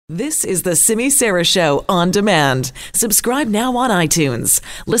This is the Simi Sara Show on demand. Subscribe now on iTunes.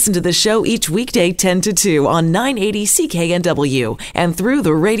 Listen to the show each weekday 10 to 2 on 980 CKNW and through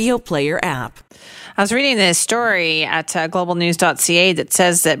the Radio Player app. I was reading this story at globalnews.ca that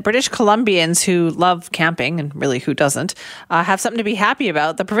says that British Columbians who love camping, and really who doesn't, have something to be happy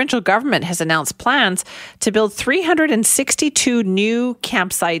about. The provincial government has announced plans to build 362 new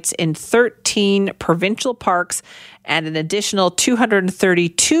campsites in 13 provincial parks and an additional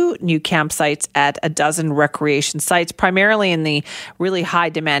 232 new campsites at a dozen recreation sites, primarily in the really high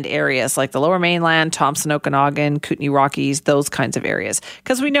demand areas like the Lower Mainland, Thompson, Okanagan, Kootenay Rockies, those kinds of areas.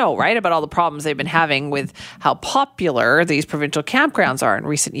 Because we know, right, about all the problems they've been having with how popular these provincial campgrounds are in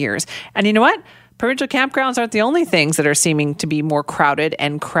recent years. And you know what? Provincial campgrounds aren't the only things that are seeming to be more crowded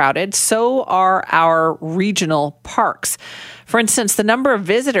and crowded. So are our regional parks. For instance, the number of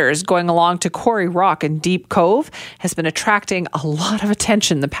visitors going along to Quarry Rock and Deep Cove has been attracting a lot of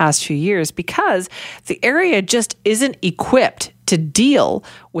attention the past few years because the area just isn't equipped to deal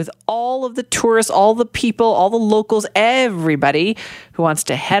with all of the tourists, all the people, all the locals, everybody who wants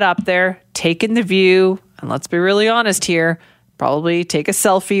to head up there, take in the view, and let's be really honest here, probably take a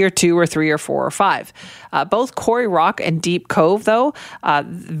selfie or two or three or four or five. Both Quarry Rock and Deep Cove, though,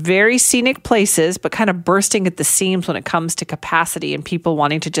 very scenic places, but kind of bursting at the seams when it comes to capacity and people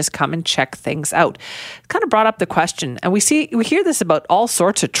wanting to just come and check things out. Kind of brought up the question, and we hear this about all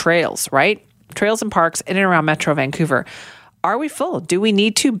sorts of trails, right? Trails and parks in and around Metro Vancouver. Are we full? Do we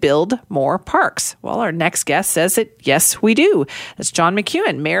need to build more parks? Well, our next guest says that yes, we do. That's John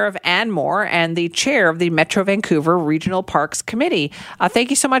McEwen, Mayor of Anmore and the Chair of the Metro Vancouver Regional Parks Committee.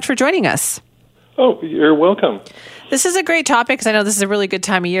 Thank you so much for joining us. Oh, you're welcome. This is a great topic because I know this is a really good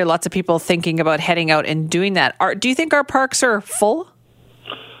time of year. Lots of people thinking about heading out and doing that. Do you think our parks are full?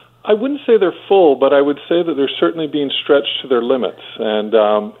 I wouldn't say they're full, but I would say that they're certainly being stretched to their limits. And,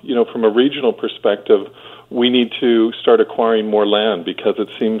 from a regional perspective, we need to start acquiring more land because it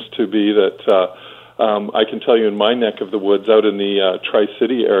seems to be that I can tell you in my neck of the woods out in the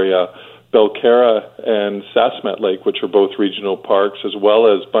Tri-City area, Belcarra and Sassmet Lake, which are both regional parks, as well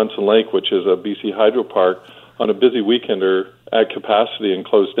as Bunsen Lake, which is a BC hydro park, on a busy weekend are at capacity and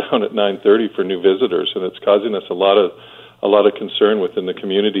closed down at 9:30 for new visitors, and it's causing us a lot of concern within the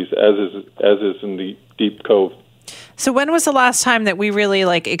communities, as is in the Deep Cove. So when was the last time that we really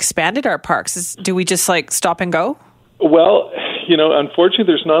expanded our parks? Do we just stop and go? Well, unfortunately,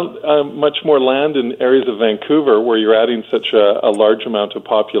 there's not much more land in areas of Vancouver where you're adding such a large amount of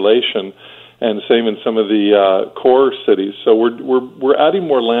population, and same in some of the core cities. So we're adding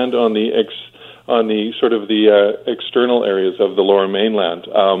more land on the external areas of the Lower Mainland.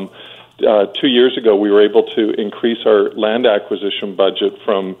 2 years ago, we were able to increase our land acquisition budget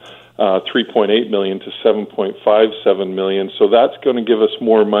from $3.8 million to $7.57 million. So that's going to give us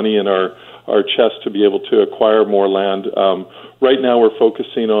more money in our chest to be able to acquire more land. Right now we're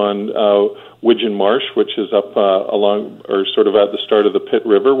focusing on Widgeon Marsh, which is up along or sort of at the start of the Pitt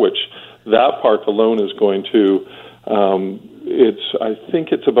River, which that park alone is going to, I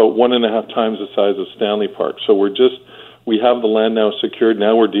think it's about 1.5 times the size of Stanley Park. So we have the land now secured.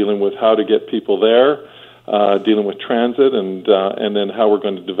 Now we're dealing with how to get people there, dealing with transit, and then how we're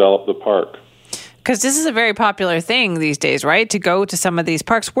going to develop the park. Because this is a very popular thing these days, right? To go to some of these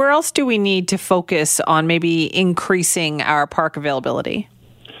parks. Where else do we need to focus on maybe increasing our park availability?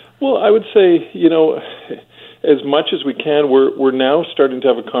 Well, I would say, as much as we can, we're now starting to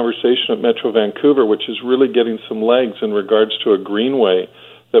have a conversation at Metro Vancouver, which is really getting some legs in regards to a greenway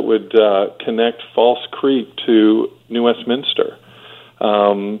that would connect False Creek to New Westminster.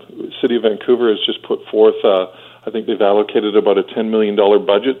 City of Vancouver has just put forth, I think they've allocated about a $10 million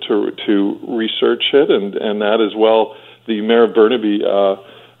budget to research it, and that as well, the Mayor of Burnaby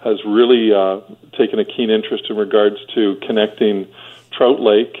has really taken a keen interest in regards to connecting Trout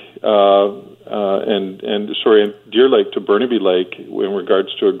Lake and Deer Lake to Burnaby Lake in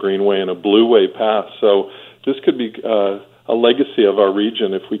regards to a greenway and a blueway path. So this could be a legacy of our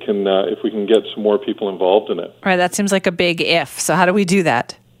region if we can get some more people involved in it. Right, that seems like a big if. So how do we do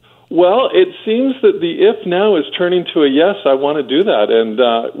that? Well, it seems that the if now is turning to a yes, I want to do that. And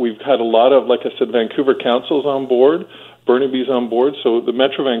we've had a lot of, like I said, Vancouver Council's on board, Burnaby's on board, so the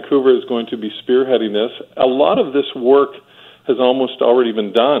Metro Vancouver is going to be spearheading this. A lot of this work has almost already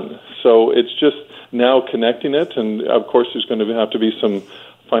been done, so it's just now connecting it, and of course there's going to have to be some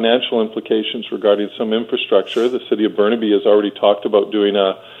financial implications regarding some infrastructure. The City of Burnaby has already talked about doing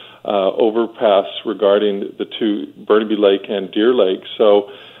a overpass regarding the two, Burnaby Lake and Deer Lake. So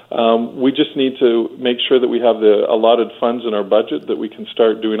We just need to make sure that we have the allotted funds in our budget that we can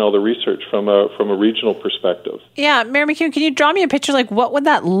start doing all the research from a regional perspective. Yeah, Mayor McEwen, can you draw me a picture? Like, what would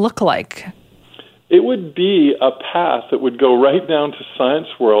that look like? It would be a path that would go right down to Science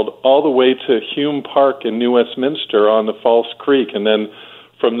World, all the way to Hume Park in New Westminster on the False Creek, and then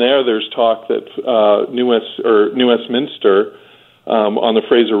from there, there's talk that New Westminster on the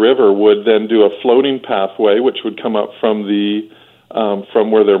Fraser River would then do a floating pathway, which would come up from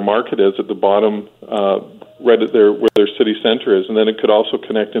where their market is at the bottom, right at where their city center is, and then it could also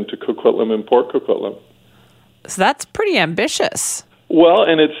connect into Coquitlam and Port Coquitlam. So that's pretty ambitious. Well,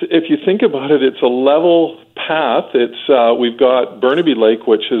 and if you think about it, it's a level path. We've got Burnaby Lake,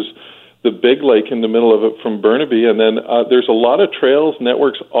 which is the big lake in the middle of it from Burnaby, and then there's a lot of trails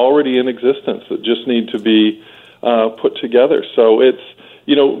networks already in existence that just need to be put together. So it's,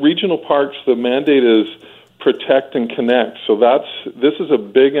 regional parks, the mandate is protect and connect. So this is a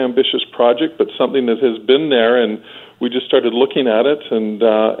big, ambitious project, but something that has been there, and we just started looking at it,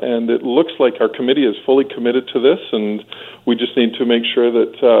 and it looks like our committee is fully committed to this, and we just need to make sure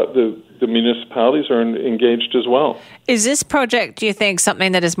that the municipalities are engaged as well. Is this project, do you think,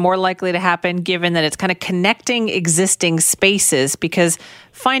 something that is more likely to happen given that it's kind of connecting existing spaces? Because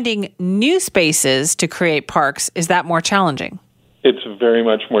finding new spaces to create parks, is that more challenging? It's very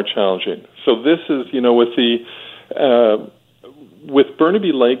much more challenging. So this is, with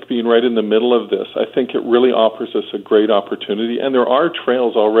Burnaby Lake being right in the middle of this, I think it really offers us a great opportunity. And there are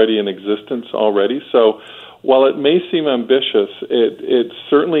trails already in existence already. So while it may seem ambitious, it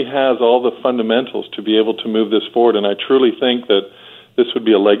certainly has all the fundamentals to be able to move this forward. And I truly think that this would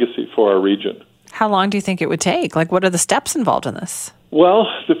be a legacy for our region. How long do you think it would take? Like, what are the steps involved in this? Well,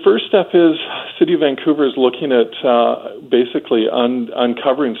 the first step is City of Vancouver is looking at basically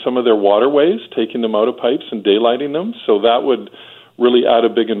uncovering some of their waterways, taking them out of pipes and daylighting them. So that would really add a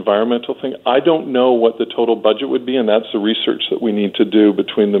big environmental thing. I don't know what the total budget would be, and that's the research that we need to do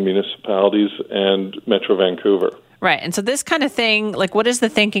between the municipalities and Metro Vancouver. Right. And so this kind of thing, like, what is the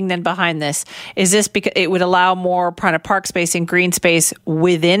thinking then behind this? Is this because it would allow more kind of park space and green space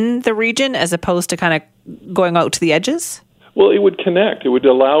within the region as opposed to kind of going out to the edges? Well, it would connect. It would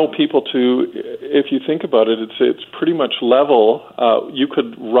allow people to, if you think about it, it's pretty much level. You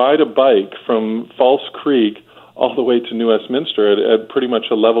could ride a bike from False Creek all the way to New Westminster at pretty much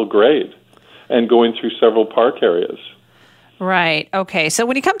a level grade and going through several park areas. Right. Okay. So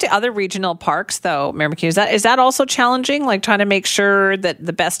when you come to other regional parks, though, Mayor McEwen, is that also challenging, like trying to make sure that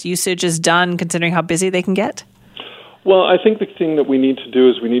the best usage is done considering how busy they can get? Well, I think the thing that we need to do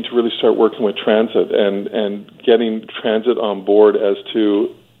is we need to really start working with transit and getting transit on board as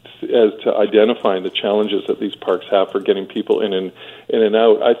to identifying the challenges that these parks have for getting people in and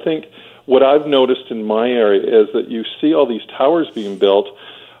out. I think what I've noticed in my area is that you see all these towers being built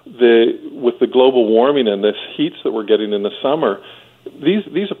with the global warming and the heats that we're getting in the summer.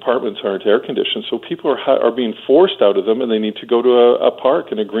 These apartments aren't air conditioned, so people are being forced out of them, and they need to go to a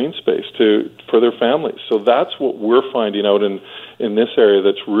park and a green space for their families. So that's what we're finding out in this area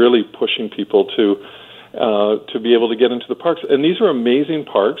that's really pushing people to be able to get into the parks. And these are amazing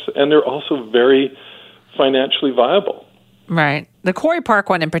parks, and they're also very financially viable. Right. The Quarry Park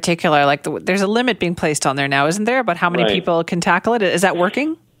one in particular, like there's a limit being placed on there now, isn't there, about how many people can tackle it? Is that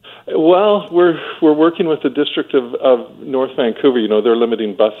working? Well, we're working with the District of North Vancouver. They're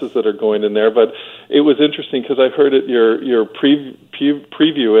limiting buses that are going in there. But it was interesting because I heard at your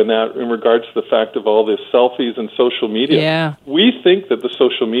preview in regards to the fact of all this selfies and social media. Yeah. We think that the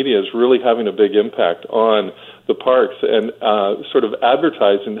social media is really having a big impact on the parks and sort of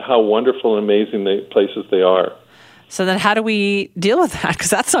advertising how wonderful and amazing places they are. So then how do we deal with that? Because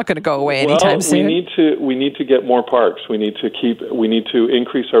that's not going to go away anytime soon. We need to get more parks. We need to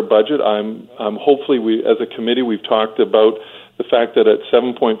increase our budget. I'm hopefully as a committee we've talked about the fact that at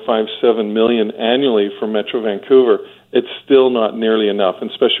 $7.57 million annually for Metro Vancouver, it's still not nearly enough,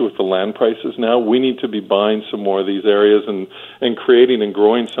 and especially with the land prices now. We need to be buying some more of these areas and creating and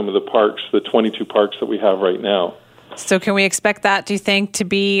growing some of the parks, the 22 parks that we have right now. So can we expect that, do you think, to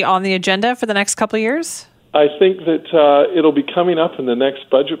be on the agenda for the next couple of years? I think that it'll be coming up in the next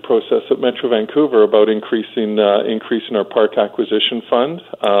budget process at Metro Vancouver about increasing our park acquisition fund.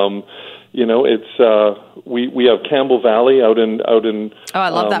 We have Campbell Valley out in. Oh, I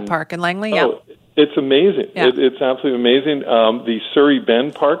love that park in Langley. Yeah, it's amazing. Yeah. It's absolutely amazing. The Surrey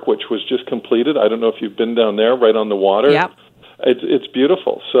Bend Park, which was just completed. I don't know if you've been down there, right on the water. Yeah, it's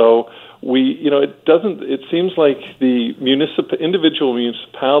beautiful. So it seems like the individual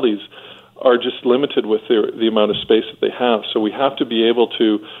municipalities are just limited with the amount of space that they have. So we have to be able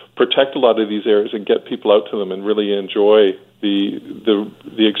to protect a lot of these areas and get people out to them and really enjoy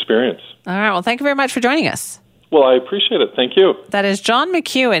the experience. All right. Well, thank you very much for joining us. Well, I appreciate it. Thank you. That is John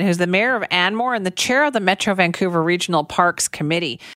McEwen, who's the mayor of Anmore and the chair of the Metro Vancouver Regional Parks Committee.